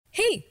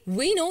See,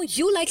 we know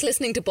you like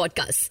listening to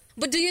podcasts.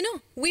 But do you know?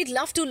 We'd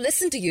love to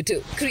listen to you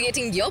too.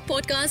 Creating your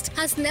podcast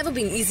has never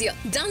been easier.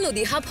 Download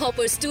the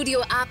Hubhopper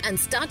Studio app and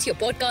start your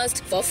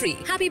podcast for free.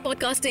 Happy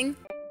podcasting.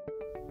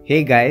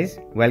 Hey guys,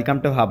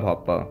 welcome to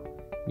Hubhopper,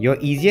 your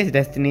easiest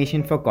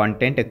destination for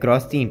content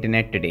across the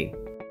internet today.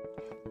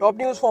 Top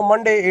news for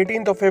Monday,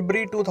 18th of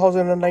February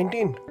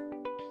 2019.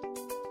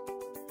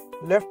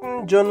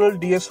 Lieutenant General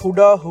D.S.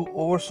 Hooda, who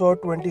oversaw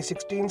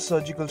 2016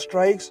 surgical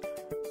strikes,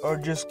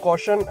 urges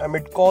caution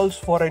amid calls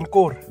for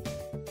encore.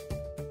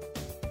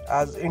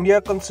 As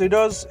India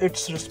considers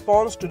its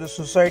response to the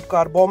suicide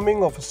car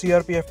bombing of a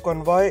CRPF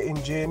convoy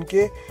in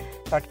J&K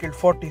that killed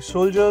 40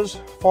 soldiers,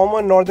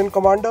 former Northern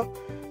Commander,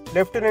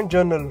 Lieutenant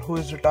General, who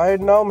is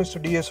retired now,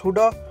 Mr. D.S.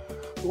 Hooda,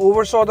 who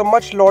oversaw the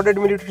much-lauded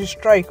military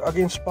strike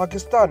against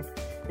Pakistan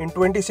in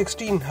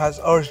 2016, has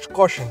urged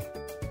caution.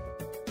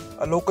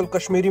 A local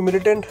Kashmiri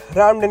militant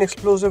rammed an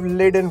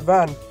explosive-laden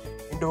van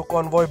into a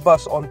convoy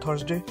bus on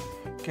Thursday,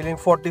 killing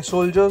 40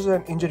 soldiers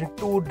and injuring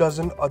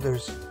 24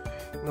 others.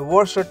 The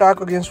worst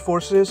attack against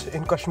forces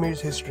in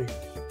Kashmir's history.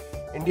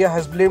 India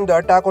has blamed the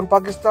attack on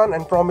Pakistan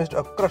and promised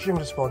a crushing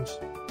response.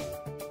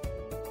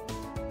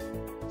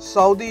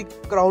 Saudi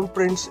Crown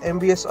Prince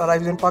MBS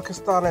arrives in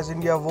Pakistan as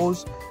India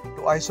vows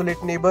to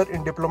isolate neighbor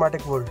in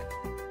diplomatic world.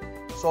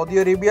 Saudi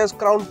Arabia's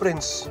Crown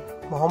Prince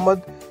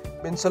Mohammed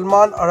bin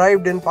Salman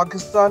arrived in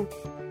Pakistan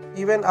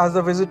even as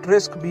the visit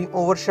risked being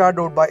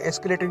overshadowed by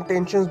escalating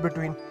tensions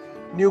between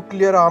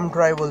nuclear-armed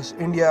rivals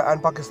India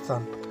and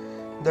Pakistan.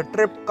 The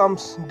trip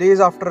comes days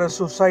after a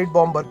suicide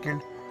bomber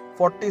killed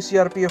 40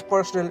 CRPF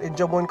personnel in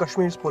Jammu and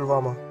Kashmir's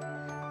Pulwama.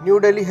 New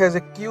Delhi has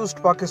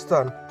accused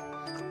Pakistan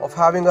of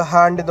having a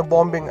hand in the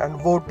bombing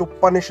and vowed to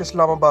punish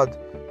Islamabad,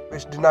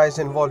 which denies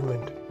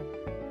involvement.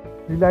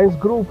 Reliance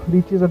Group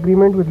reaches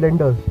agreement with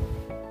lenders.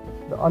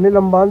 The Anil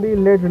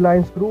Ambani-led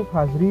Reliance Group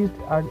has reached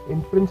an,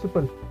 in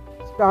principle,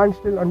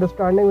 standstill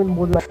understanding with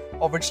more than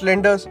of its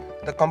lenders,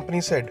 the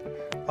company said.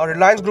 A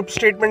Reliance Group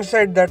statement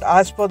said that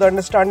as per the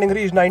understanding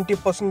reached,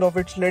 90% of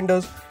its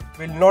lenders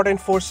will not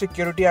enforce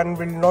security and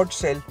will not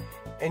sell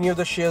any of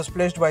the shares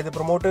pledged by the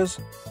promoters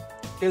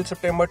till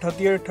September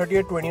 30th,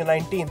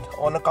 2019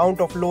 on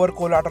account of lower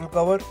collateral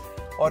cover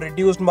or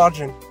reduced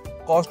margin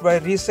caused by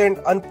recent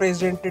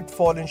unprecedented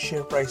fall in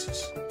share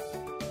prices.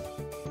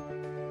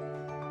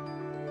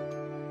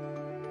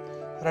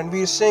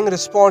 Ranveer Singh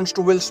responds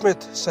to Will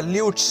Smith,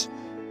 salutes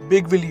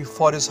Big Willie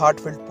for his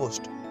heartfelt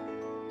post.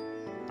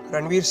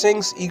 Ranveer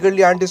Singh's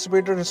eagerly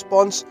anticipated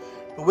response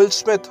to Will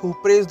Smith, who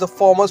praised the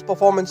former's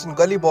performance in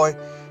Gully Boy,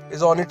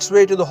 is on its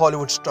way to the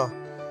Hollywood star.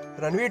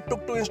 Ranveer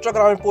took to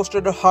Instagram and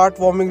posted a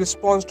heartwarming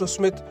response to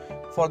Smith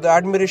for the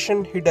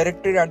admiration he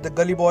directed at the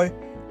Gully Boy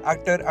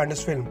actor and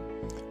his film.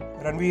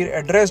 Ranveer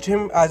addressed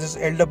him as his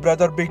elder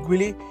brother Big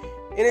Willie.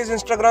 In his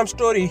Instagram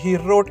story, he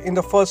wrote in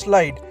the first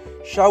slide,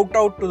 "Shout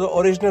out to the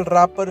original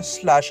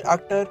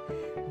rapper/actor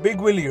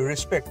Big Willie,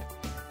 respect."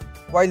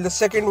 While the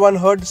second one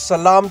heard,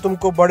 "Salam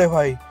tumko bade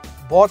bhai,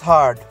 bahut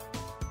hard."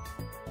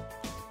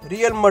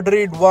 Real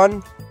Madrid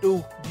 1-2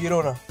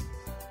 Girona.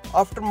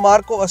 After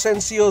Marco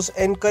Asensio's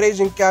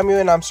encouraging cameo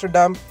in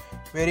Amsterdam,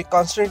 where he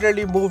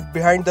constantly moved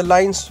behind the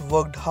lines,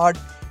 worked hard,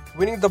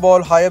 winning the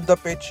ball high up the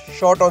pitch,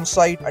 shot on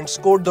sight and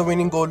scored the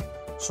winning goal,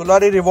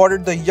 Solari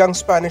rewarded the young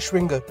Spanish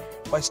winger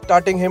by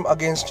starting him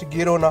against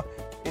Girona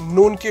in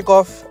noon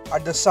kickoff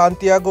at the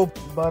Santiago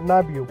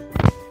Bernabeu.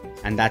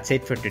 And that's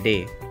it for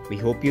today. We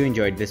hope you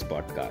enjoyed this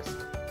podcast.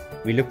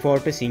 We look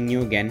forward to seeing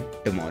you again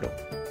tomorrow.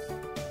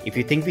 If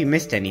you think we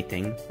missed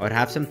anything or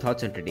have some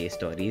thoughts on today's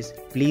stories,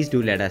 please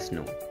do let us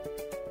know.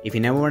 If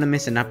you never want to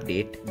miss an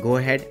update, go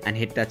ahead and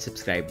hit that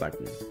subscribe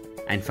button.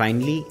 And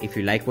finally, if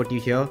you like what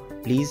you hear,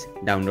 please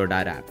download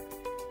our app.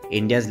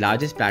 India's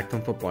largest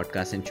platform for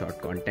podcasts and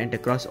short content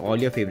across all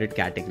your favorite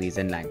categories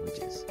and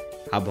languages.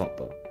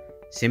 Hubhopper.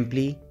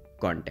 Simply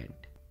content.